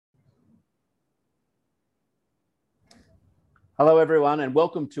Hello, everyone, and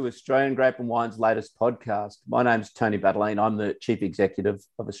welcome to Australian Grape and Wine's latest podcast. My name's Tony Battling. I'm the Chief Executive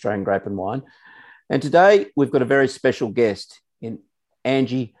of Australian Grape and Wine. And today we've got a very special guest in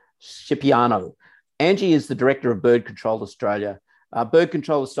Angie Scipiano. Angie is the Director of Bird Control Australia. Bird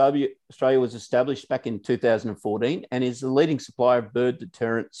Control Australia was established back in 2014 and is the leading supplier of bird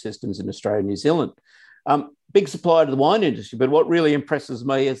deterrent systems in Australia and New Zealand. Big supplier to the wine industry, but what really impresses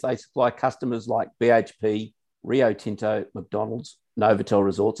me is they supply customers like BHP, Rio Tinto, McDonald's, Novotel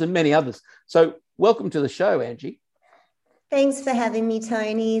Resorts, and many others. So welcome to the show, Angie. Thanks for having me,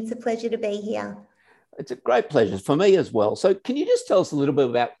 Tony. It's a pleasure to be here. It's a great pleasure for me as well. So can you just tell us a little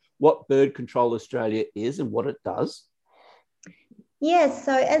bit about what Bird Control Australia is and what it does? Yes,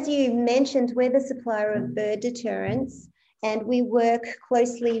 so as you mentioned, we're the supplier of bird deterrents, and we work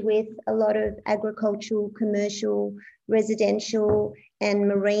closely with a lot of agricultural, commercial, residential, and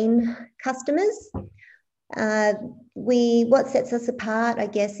marine customers. What sets us apart, I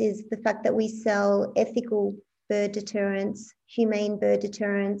guess, is the fact that we sell ethical bird deterrents, humane bird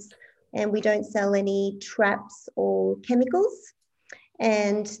deterrents, and we don't sell any traps or chemicals.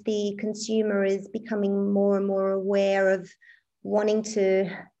 And the consumer is becoming more and more aware of wanting to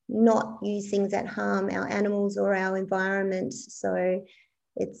not use things that harm our animals or our environment. So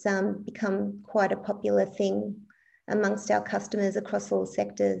it's become quite a popular thing amongst our customers across all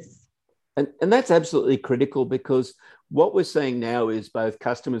sectors. And that's absolutely critical, because what we're seeing now is both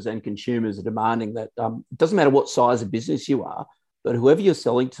customers and consumers are demanding that it doesn't matter what size of business you are, but whoever you're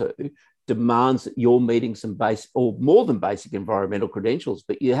selling to demands that you're meeting some base or more than basic environmental credentials,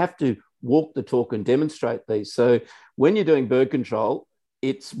 but you have to walk the talk and demonstrate these. So when you're doing bird control,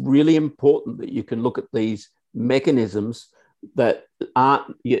 it's really important that you can look at these mechanisms that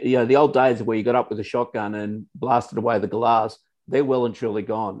aren't, the old days where you got up with a shotgun and blasted away the glass. They're well and truly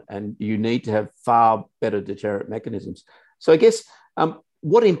gone, and you need to have far better deterrent mechanisms. So I guess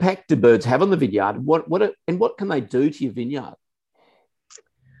what impact do birds have on the vineyard? What can they do to your vineyard?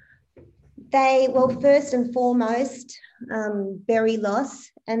 First and foremost, berry loss,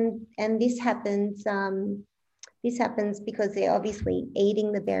 and this happens because they're obviously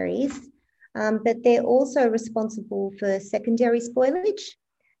eating the berries, but they're also responsible for secondary spoilage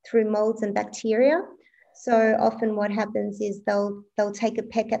through molds and bacteria. So often what happens is they'll take a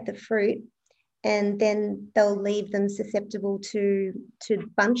peck at the fruit, and then they'll leave them susceptible to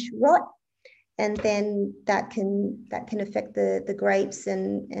bunch rot, and then that can affect the grapes,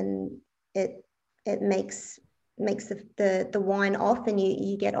 and it makes the wine off, and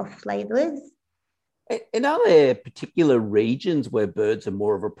you get off flavors. And are there particular regions where birds are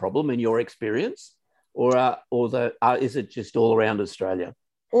more of a problem in your experience, or is it just all around Australia?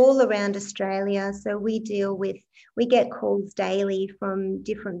 All around Australia. So we get calls daily from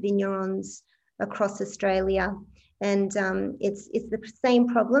different vignerons across Australia, and it's the same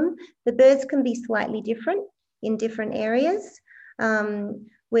problem. The birds can be slightly different in different areas.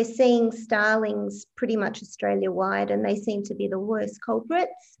 We're seeing starlings pretty much Australia-wide, and they seem to be the worst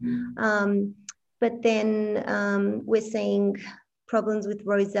culprits. But then we're seeing problems with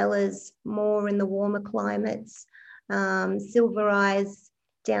rosellas more in the warmer climates, silver eyes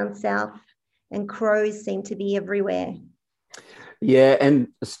down south, and crows seem to be everywhere. Yeah, and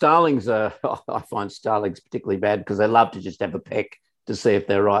starlings I find starlings particularly bad because they love to just have a peck to see if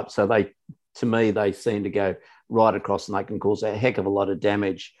they're ripe. So to me, they seem to go right across, and they can cause a heck of a lot of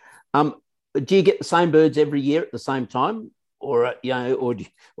damage. Do you get the same birds every year at the same time, or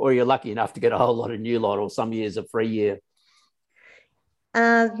you're lucky enough to get a whole lot of new lot, or some years a free year?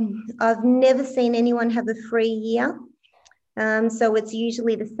 I've never seen anyone have a free year. So it's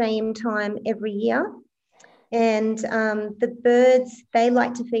usually the same time every year. And the birds, they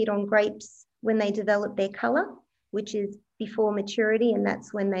like to feed on grapes when they develop their colour, which is before maturity, and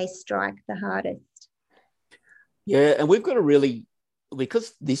that's when they strike the hardest. Yeah, and we've got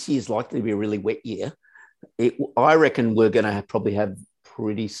because this year's likely to be a really wet year, I reckon we're going to probably have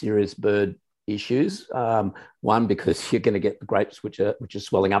pretty serious bird issues. One, because you're going to get the grapes which are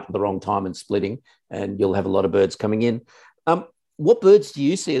swelling up at the wrong time and splitting, and you'll have a lot of birds coming in. What birds do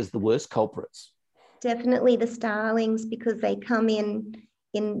you see as the worst culprits? Definitely the starlings, because they come in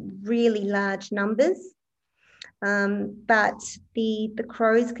really large numbers. But the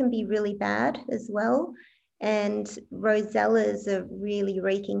crows can be really bad as well. And rosellas are really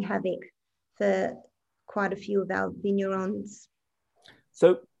wreaking havoc for quite a few of our vignerons.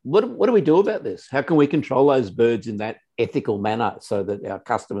 So what do we do about this? How can we control those birds in that ethical manner so that our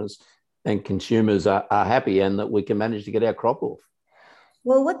customers and consumers are happy, and that we can manage to get our crop off?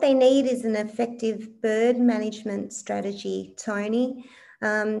 Well, what they need is an effective bird management strategy, Tony.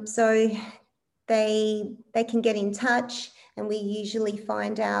 So they can get in touch and we usually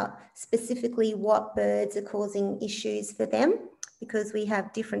find out specifically what birds are causing issues for them, because we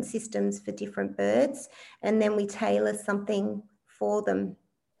have different systems for different birds, and then we tailor something for them.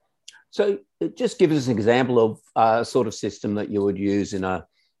 So just give us an example of a sort of system that you would use in a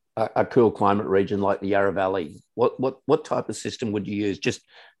cool climate region like the Yarra Valley. What type of system would you use? Just,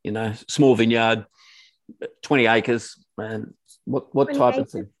 small vineyard, 20 acres, and what type of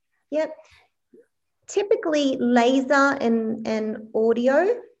thing? Yep. Typically laser and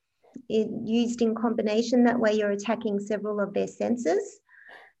audio used in combination. That way you're attacking several of their sensors.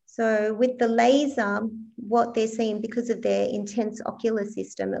 So with the laser, what they're seeing, because of their intense ocular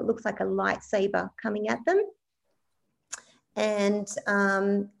system, it looks like a lightsaber coming at them. And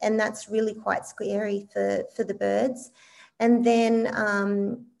that's really quite scary for the birds. And then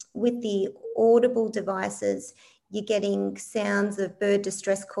with the audible devices, you're getting sounds of bird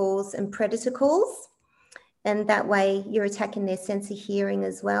distress calls and predator calls. And that way you're attacking their sense of hearing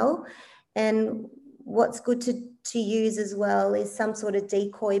as well. And what's good to use as well is some sort of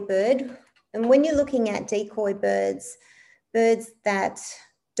decoy bird. And when you're looking at decoy birds that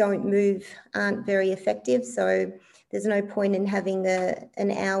don't move aren't very effective. So there's no point in having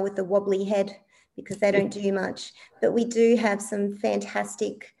an owl with a wobbly head, because they don't do much. But we do have some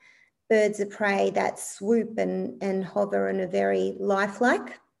fantastic birds of prey that swoop and hover and are very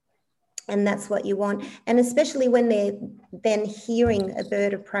lifelike. And that's what you want. And especially when they're then hearing a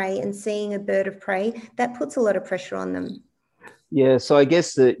bird of prey and seeing a bird of prey, that puts a lot of pressure on them. Yeah, so I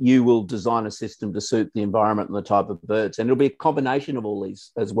guess that you will design a system to suit the environment and the type of birds. And it'll be a combination of all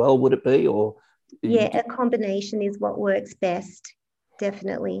these as well, would it be? Or yeah, a combination is what works best,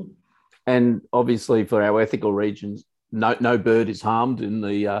 definitely. And obviously for our ethical regions, no bird is harmed in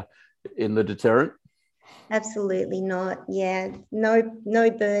the deterrent. Absolutely not. Yeah, no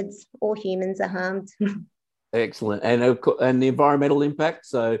birds or humans are harmed. Excellent. And the environmental impact.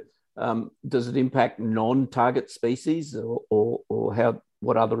 So does it impact non-target species, or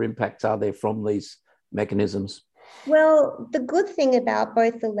what other impacts are there from these mechanisms? Well, the good thing about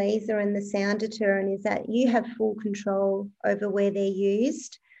both the laser and the sound deterrent is that you have full control over where they're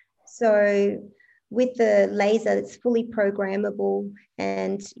used. So with the laser, it's fully programmable,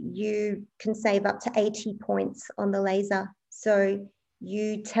 and you can save up to 80 points on the laser. So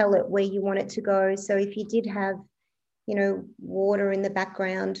you tell it where you want it to go. So if you did have, water in the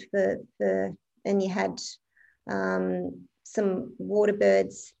background and you had some water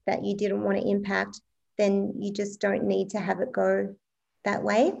birds that you didn't want to impact, then you just don't need to have it go that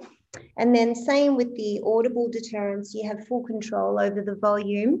way. And then same with the audible deterrents, you have full control over the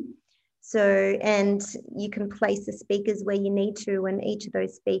volume. So, and you can place the speakers where you need to, and each of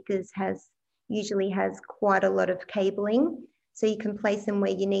those speakers usually has quite a lot of cabling. So you can place them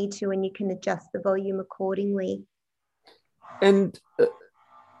where you need to, and you can adjust the volume accordingly. And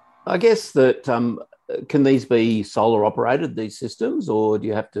I guess that can these be solar operated, these systems, or do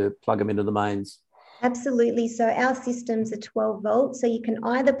you have to plug them into the mains? Absolutely. So our systems are 12 volts. So you can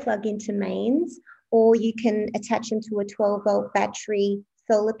either plug into mains, or you can attach them to a 12-volt battery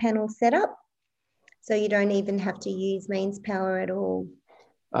solar panel setup. So you don't even have to use mains power at all.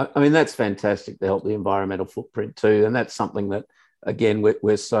 I mean, that's fantastic to help the environmental footprint too. And that's something that, again,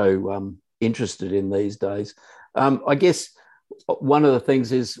 we're so interested in these days. I guess one of the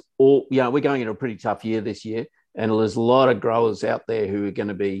things is we're going into a pretty tough year this year, and there's a lot of growers out there who are going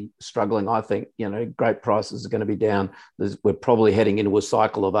to be struggling. I think, grape prices are going to be down. We're probably heading into a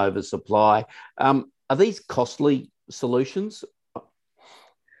cycle of oversupply. Are these costly solutions?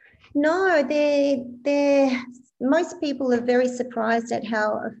 No, they're most people are very surprised at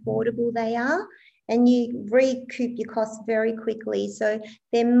how affordable they are, and you recoup your costs very quickly. So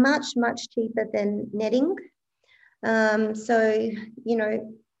they're much, much cheaper than netting. One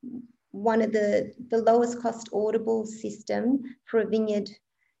of the lowest cost audible system for a vineyard,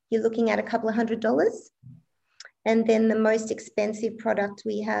 you're looking at a couple of $100. And then the most expensive product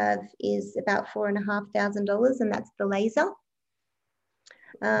we have is about $4,500, and that's the laser.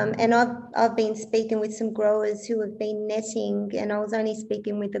 And I've been speaking with some growers who have been netting, and I was only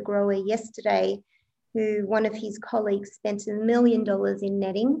speaking with a grower yesterday who one of his colleagues spent $1 million in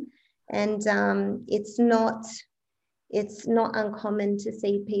netting, and it's not uncommon to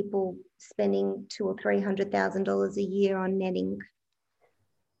see people spending $200,000 or $300,000 a year on netting.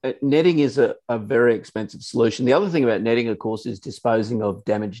 Netting is a very expensive solution. The other thing about netting, of course, is disposing of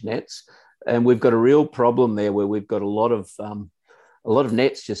damaged nets, and we've got a real problem there where we've got a lot of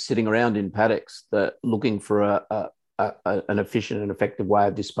nets just sitting around in paddocks that looking for an efficient and effective way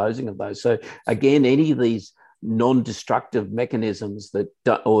of disposing of those. So again, any of these non-destructive mechanisms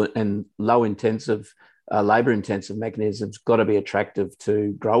and low intensive labour-intensive mechanisms got to be attractive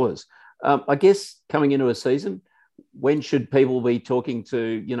to growers. I guess coming into a season, when should people be talking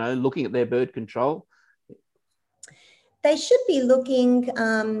to, looking at their bird control? They should be looking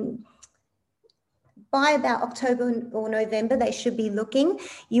by about October or November. They should be looking.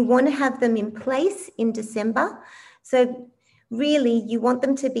 You want to have them in place in December. So really, you want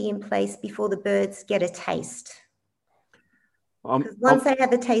them to be in place before the birds get a taste. Because once they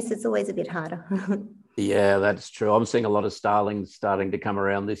have a taste, it's always a bit harder. Yeah, that's true. I'm seeing a lot of starlings starting to come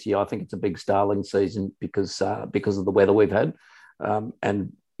around this year. I think it's a big starling season because of the weather we've had.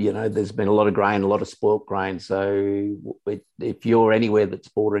 And, there's been a lot of grain, a lot of spoilt grain. So if you're anywhere that's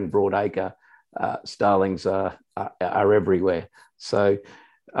bordering broadacre, starlings are everywhere. So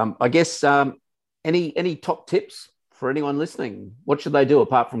I guess any top tips for anyone listening? What should they do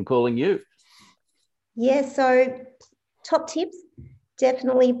apart from calling you? Yeah, so top tips,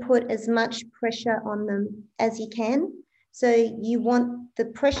 definitely put as much pressure on them as you can. So you want the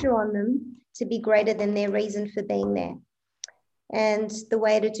pressure on them to be greater than their reason for being there. And the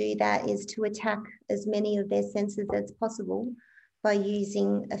way to do that is to attack as many of their senses as possible by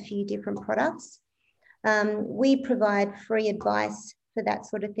using a few different products. We provide free advice for that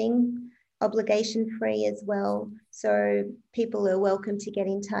sort of thing, obligation free as well. So people are welcome to get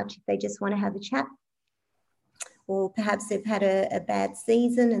in touch if they just want to have a chat. Or perhaps they've had a bad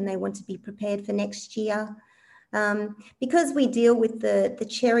season and they want to be prepared for next year. Because we deal with the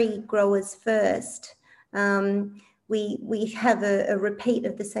cherry growers first, we have a repeat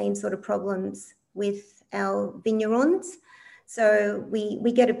of the same sort of problems with our vignerons. So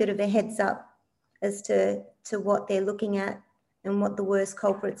we get a bit of a heads up as to what they're looking at and what the worst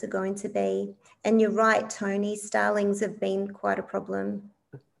culprits are going to be. And you're right, Tony, starlings have been quite a problem.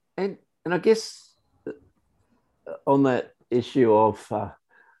 And I guess on that issue of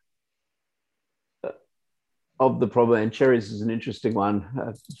the problem, and cherries is an interesting one.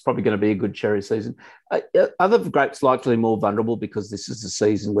 It's probably going to be a good cherry season. Are the grapes likely more vulnerable because this is a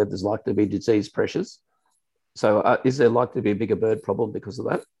season where there's likely to be disease pressures? So is there likely to be a bigger bird problem because of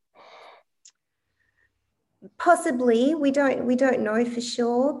that? Possibly. We don't know for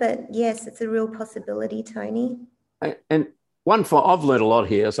sure, but yes, it's a real possibility, Tony. And I've learned a lot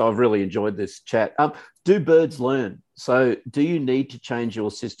here, so I've really enjoyed this chat. Do birds learn? So do you need to change your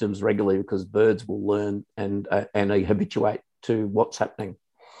systems regularly because birds will learn and habituate to what's happening?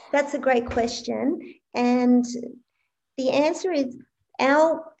 That's a great question. And the answer is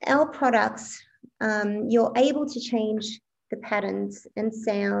our products, you're able to change the patterns and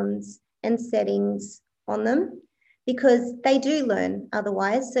sounds and settings on them because they do learn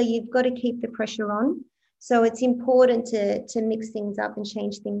otherwise. So you've got to keep the pressure on. So it's important to mix things up and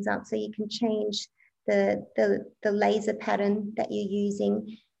change things up so you can change the laser pattern that you're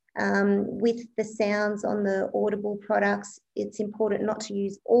using. With the sounds on the audible products, it's important not to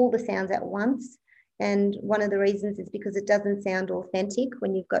use all the sounds at once. And one of the reasons is because it doesn't sound authentic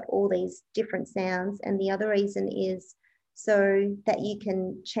when you've got all these different sounds. And the other reason is so that you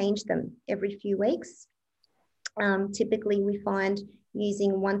can change them every few weeks. Typically, we find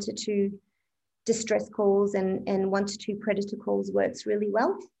using 1 to 2 distress calls and 1 to 2 predator calls works really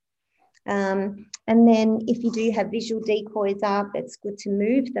well. And then if you do have visual decoys up, it's good to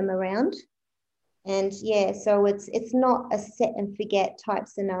move them around. And yeah, so it's not a set and forget type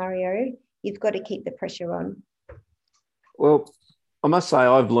scenario. You've got to keep the pressure on. Well, I must say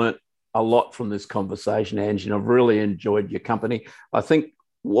I've learnt a lot from this conversation, Angie, and I've really enjoyed your company. I think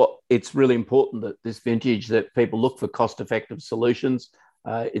it's really important that this vintage that people look for cost-effective solutions.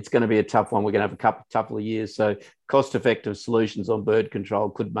 It's going to be a tough one. We're going to have a couple of years. So cost-effective solutions on bird control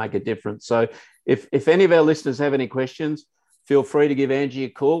could make a difference. So if any of our listeners have any questions, feel free to give Angie a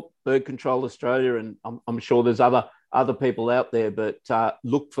call, Bird Control Australia, and I'm sure there's other people out there, but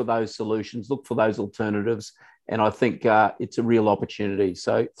look for those solutions, look for those alternatives. And I think it's a real opportunity.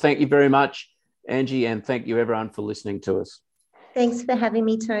 So thank you very much, Angie, and thank you everyone for listening to us. Thanks for having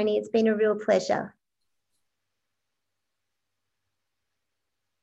me, Tony. It's been a real pleasure.